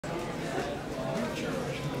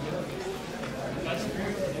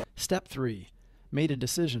Step 3. Made a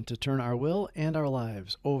decision to turn our will and our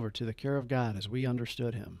lives over to the care of God as we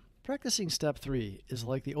understood Him. Practicing Step 3 is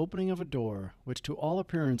like the opening of a door which to all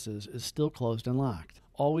appearances is still closed and locked.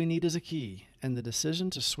 All we need is a key and the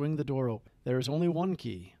decision to swing the door open. There is only one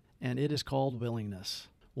key, and it is called willingness.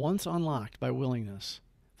 Once unlocked by willingness,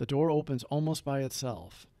 the door opens almost by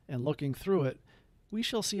itself, and looking through it, we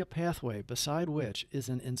shall see a pathway beside which is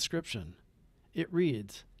an inscription. It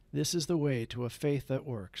reads, "This is the way to a faith that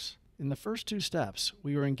works." In the first 2 steps,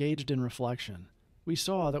 we were engaged in reflection. We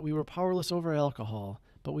saw that we were powerless over alcohol,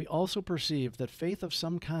 but we also perceived that faith of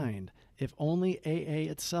some kind, if only AA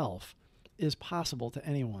itself, is possible to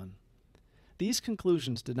anyone. These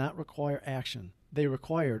conclusions did not require action. They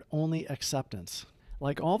required only acceptance.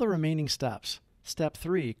 Like all the remaining steps, Step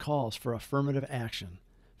 3 calls for affirmative action,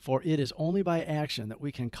 for it is only by action that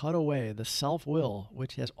we can cut away the self-will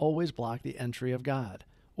which has always blocked the entry of God,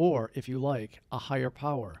 or, if you like, a higher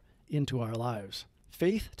power, into our lives.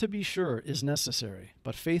 Faith, to be sure, is necessary,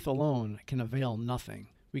 but faith alone can avail nothing.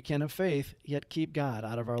 We can have faith, yet keep God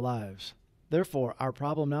out of our lives. Therefore, our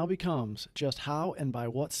problem now becomes just how and by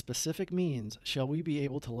what specific means shall we be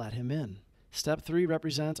able to let Him in? Step 3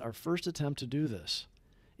 represents our first attempt to do this.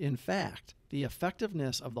 In fact, the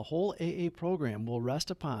effectiveness of the whole AA program will rest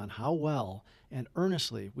upon how well and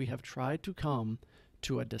earnestly we have tried to come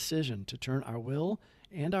to a decision to turn our will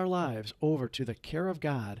and our lives over to the care of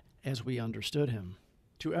God as we understood Him.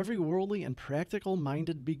 To every worldly and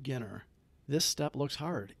practical-minded beginner, this step looks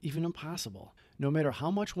hard, even impossible. No matter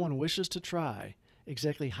how much one wishes to try,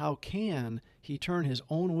 exactly how can he turn his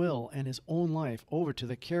own will and his own life over to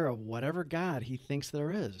the care of whatever God he thinks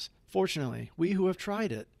there is? Fortunately, we who have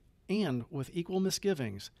tried it, and with equal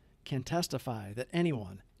misgivings, can testify that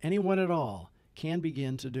anyone at all, can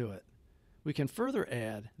begin to do it. We can further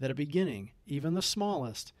add that a beginning, even the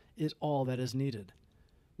smallest, is all that is needed.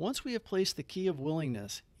 Once we have placed the key of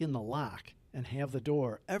willingness in the lock and have the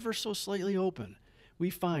door ever so slightly open, we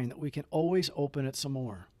find that we can always open it some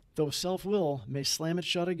more. Though self-will may slam it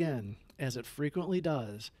shut again, as it frequently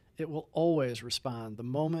does, it will always respond the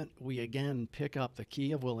moment we again pick up the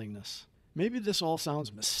key of willingness. Maybe this all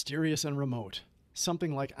sounds mysterious and remote,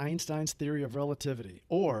 something like Einstein's theory of relativity,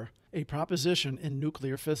 or a proposition in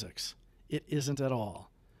nuclear physics. It isn't at all.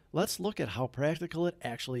 Let's look at how practical it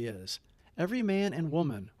actually is. Every man and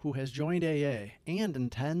woman who has joined AA and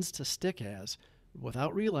intends to stick has,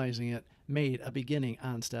 without realizing it, made a beginning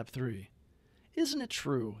on Step 3. Isn't it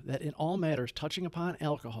true that in all matters touching upon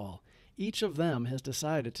alcohol, each of them has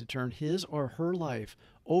decided to turn his or her life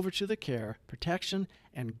over to the care, protection,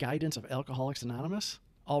 and guidance of Alcoholics Anonymous?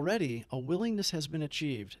 Already, a willingness has been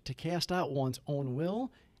achieved to cast out one's own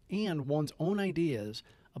will and one's own ideas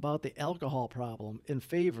about the alcohol problem in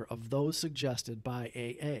favor of those suggested by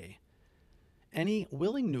AA. Any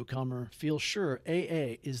willing newcomer feels sure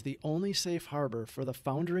AA is the only safe harbor for the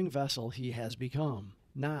foundering vessel he has become.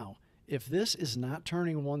 Now, if this is not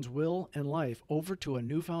turning one's will and life over to a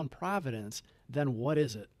newfound providence, then what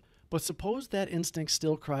is it? But suppose that instinct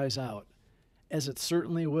still cries out, as it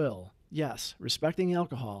certainly will, yes, respecting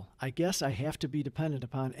alcohol, I guess I have to be dependent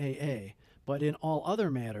upon AA, but in all other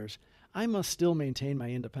matters, I must still maintain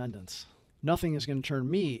my independence. Nothing is going to turn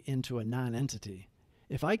me into a non-entity.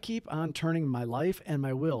 If I keep on turning my life and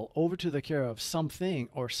my will over to the care of something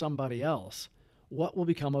or somebody else, what will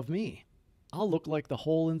become of me? I'll look like the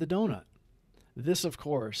hole in the donut. This, of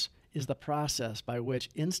course, is the process by which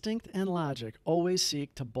instinct and logic always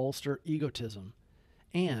seek to bolster egotism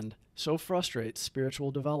and so frustrate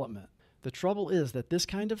spiritual development. The trouble is that this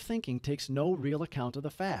kind of thinking takes no real account of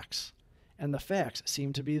the facts, and the facts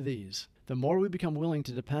seem to be these. The more we become willing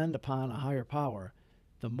to depend upon a higher power,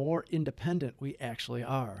 the more independent we actually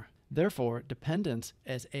are. Therefore, dependence,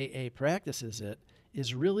 as AA practices it,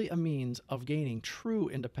 is really a means of gaining true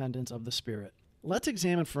independence of the spirit. Let's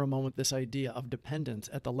examine for a moment this idea of dependence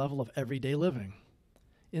at the level of everyday living.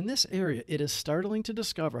 In this area, it is startling to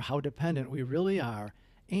discover how dependent we really are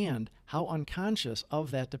and how unconscious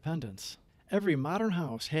of that dependence. Every modern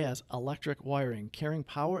house has electric wiring carrying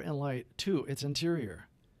power and light to its interior.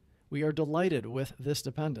 We are delighted with this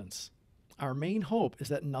dependence. Our main hope is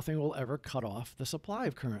that nothing will ever cut off the supply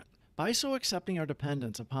of current. By so accepting our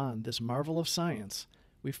dependence upon this marvel of science,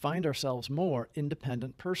 we find ourselves more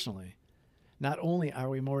independent personally. Not only are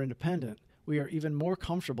we more independent, we are even more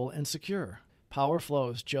comfortable and secure. Power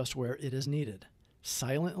flows just where it is needed.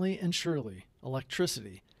 Silently and surely,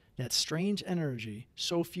 electricity, that strange energy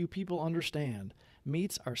so few people understand,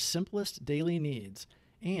 meets our simplest daily needs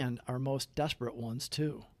and our most desperate ones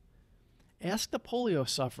too. Ask the polio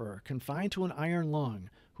sufferer confined to an iron lung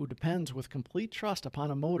who depends with complete trust upon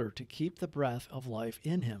a motor to keep the breath of life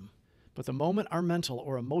in him. But the moment our mental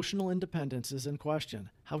or emotional independence is in question,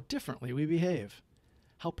 how differently we behave.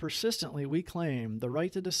 How persistently we claim the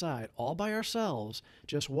right to decide all by ourselves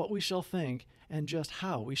just what we shall think and just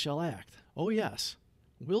how we shall act. Oh yes,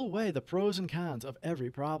 we'll weigh the pros and cons of every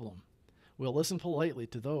problem. We'll listen politely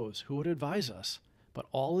to those who would advise us, but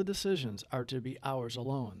all the decisions are to be ours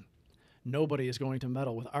alone. Nobody is going to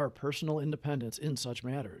meddle with our personal independence in such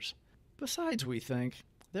matters. Besides, we think,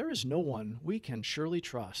 there is no one we can surely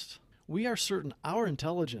trust. We are certain our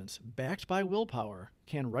intelligence, backed by willpower,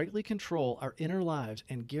 can rightly control our inner lives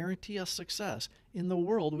and guarantee us success in the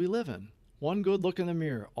world we live in. One good look in the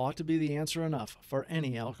mirror ought to be the answer enough for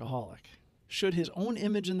any alcoholic. Should his own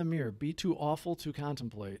image in the mirror be too awful to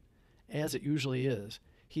contemplate, as it usually is,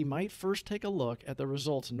 he might first take a look at the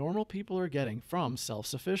results normal people are getting from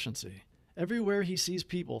self-sufficiency. Everywhere he sees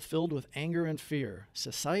people filled with anger and fear,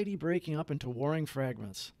 society breaking up into warring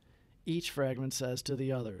fragments. Each fragment says to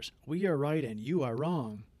the others, "We are right and you are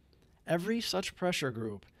wrong." Every such pressure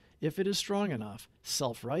group, if it is strong enough,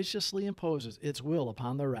 self-righteously imposes its will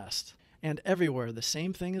upon the rest. And everywhere the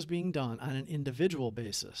same thing is being done on an individual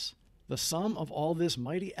basis. The sum of all this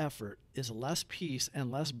mighty effort is less peace and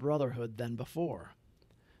less brotherhood than before.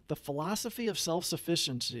 The philosophy of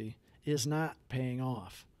self-sufficiency is not paying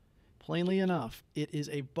off. Plainly enough, it is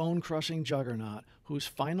a bone-crushing juggernaut whose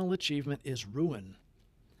final achievement is ruin.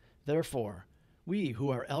 Therefore, we who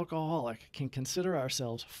are alcoholic can consider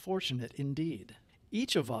ourselves fortunate indeed.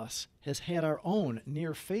 Each of us has had our own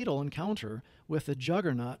near-fatal encounter with the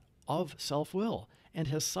juggernaut of self-will and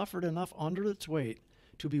has suffered enough under its weight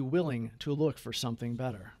to be willing to look for something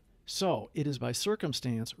better. So, it is by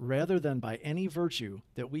circumstance rather than by any virtue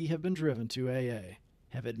that we have been driven to AA,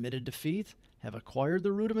 have admitted defeat, have acquired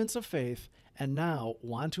the rudiments of faith, and now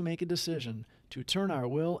want to make a decision to turn our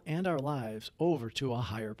will and our lives over to a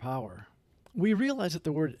higher power. We realize that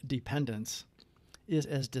the word dependence is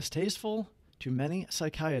as distasteful to many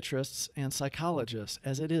psychiatrists and psychologists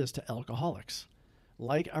as it is to alcoholics.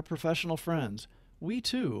 Like our professional friends, we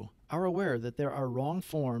too are aware that there are wrong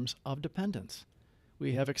forms of dependence.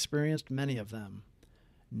 We have experienced many of them.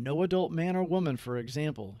 No adult man or woman, for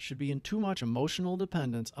example, should be in too much emotional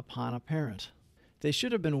dependence upon a parent. They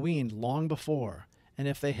should have been weaned long before, and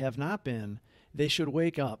if they have not been, they should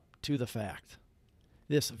wake up to the fact.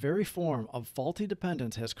 This very form of faulty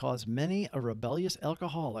dependence has caused many a rebellious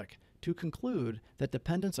alcoholic to conclude that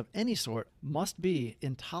dependence of any sort must be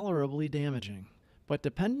intolerably damaging. But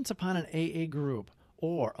dependence upon an AA group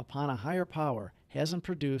or upon a higher power hasn't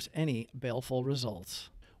produced any baleful results.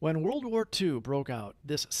 When World War II broke out,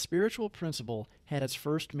 this spiritual principle had its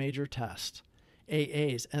first major test.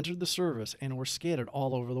 AAs entered the service and were scattered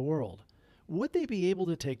all over the world. Would they be able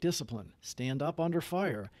to take discipline, stand up under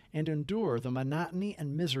fire, and endure the monotony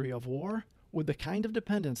and misery of war? Would the kind of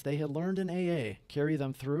dependence they had learned in AA carry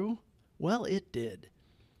them through? Well, it did.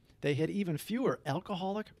 They had even fewer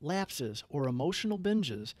alcoholic lapses or emotional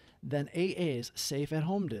binges than AAs safe at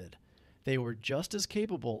home did. They were just as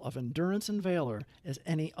capable of endurance and valor as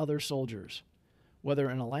any other soldiers.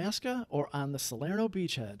 Whether in Alaska or on the Salerno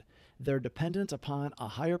beachhead, their dependence upon a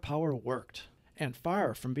higher power worked. And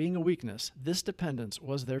far from being a weakness, this dependence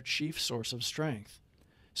was their chief source of strength.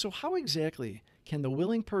 So how exactly can the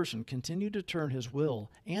willing person continue to turn his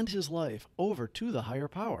will and his life over to the higher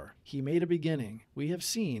power? He made a beginning, we have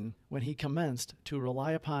seen, when he commenced to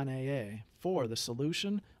rely upon AA for the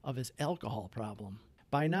solution of his alcohol problem.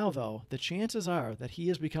 By now, though, the chances are that he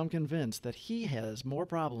has become convinced that he has more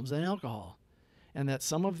problems than alcohol, and that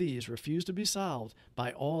some of these refuse to be solved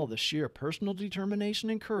by all the sheer personal determination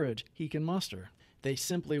and courage he can muster. They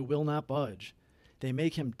simply will not budge. They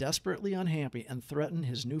make him desperately unhappy and threaten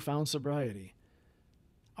his newfound sobriety.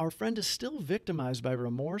 Our friend is still victimized by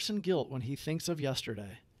remorse and guilt when he thinks of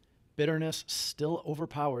yesterday. Bitterness still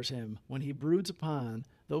overpowers him when he broods upon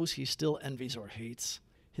those he still envies or hates.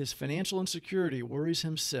 His financial insecurity worries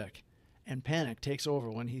him sick, and panic takes over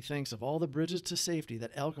when he thinks of all the bridges to safety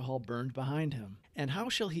that alcohol burned behind him. And how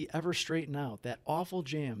shall he ever straighten out that awful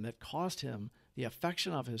jam that cost him the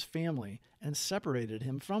affection of his family and separated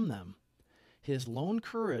him from them? His lone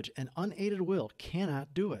courage and unaided will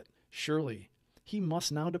cannot do it. Surely, he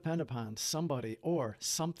must now depend upon somebody or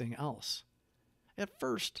something else. At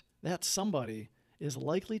first, that somebody is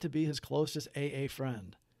likely to be his closest AA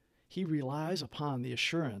friend. He relies upon the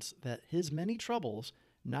assurance that his many troubles,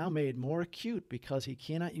 now made more acute because he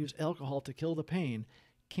cannot use alcohol to kill the pain,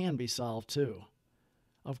 can be solved too.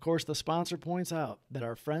 Of course, the sponsor points out that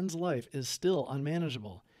our friend's life is still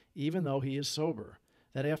unmanageable, even though he is sober,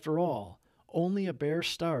 that after all, only a bare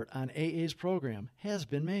start on AA's program has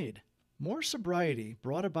been made. More sobriety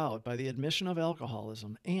brought about by the admission of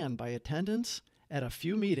alcoholism and by attendance at a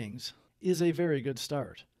few meetings is a very good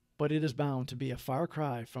start, but it is bound to be a far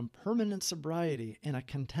cry from permanent sobriety and a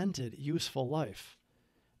contented, useful life.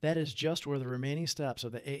 That is just where the remaining steps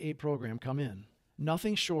of the AA program come in.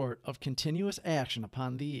 Nothing short of continuous action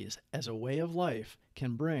upon these as a way of life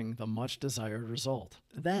can bring the much desired result.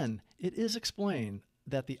 Then it is explained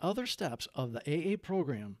that the other steps of the AA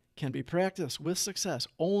program can be practiced with success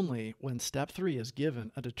only when step 3 is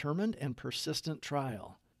given a determined and persistent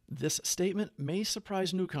trial. This statement may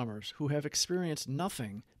surprise newcomers who have experienced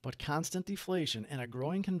nothing but constant deflation and a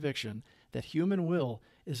growing conviction that human will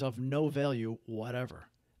is of no value whatever.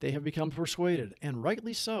 They have become persuaded, and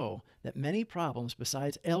rightly so, that many problems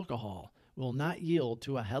besides alcohol will not yield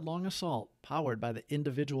to a headlong assault powered by the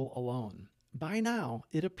individual alone. By now,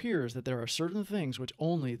 it appears that there are certain things which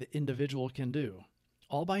only the individual can do.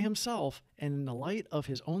 All by himself, and in the light of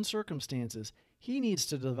his own circumstances, he needs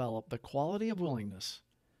to develop the quality of willingness.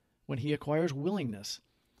 When he acquires willingness,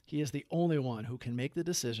 he is the only one who can make the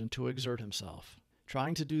decision to exert himself.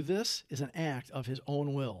 Trying to do this is an act of his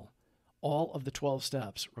own will. All of the 12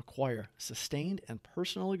 steps require sustained and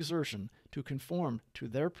personal exertion to conform to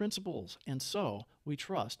their principles, and so we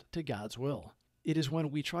trust to God's will. It is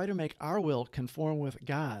when we try to make our will conform with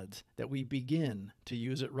God's that we begin to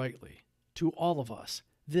use it rightly. To all of us,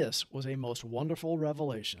 this was a most wonderful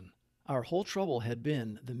revelation. Our whole trouble had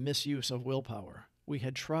been the misuse of willpower. We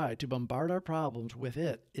had tried to bombard our problems with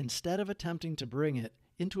it instead of attempting to bring it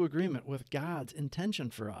into agreement with God's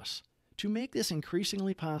intention for us. To make this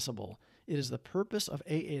increasingly possible, it is the purpose of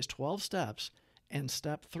AA's 12 steps, and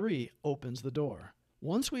step 3 opens the door.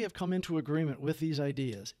 Once we have come into agreement with these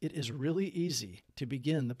ideas, it is really easy to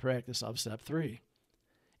begin the practice of step 3.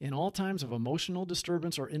 In all times of emotional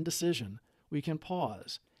disturbance or indecision, we can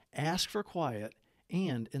pause, ask for quiet,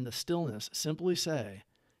 and in the stillness simply say,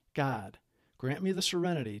 God, grant me the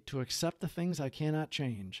serenity to accept the things I cannot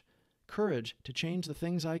change, courage to change the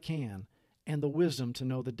things I can, and the wisdom to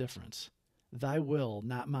know the difference. Thy will,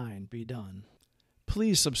 not mine, be done.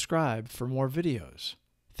 Please subscribe for more videos.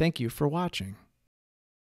 Thank you for watching.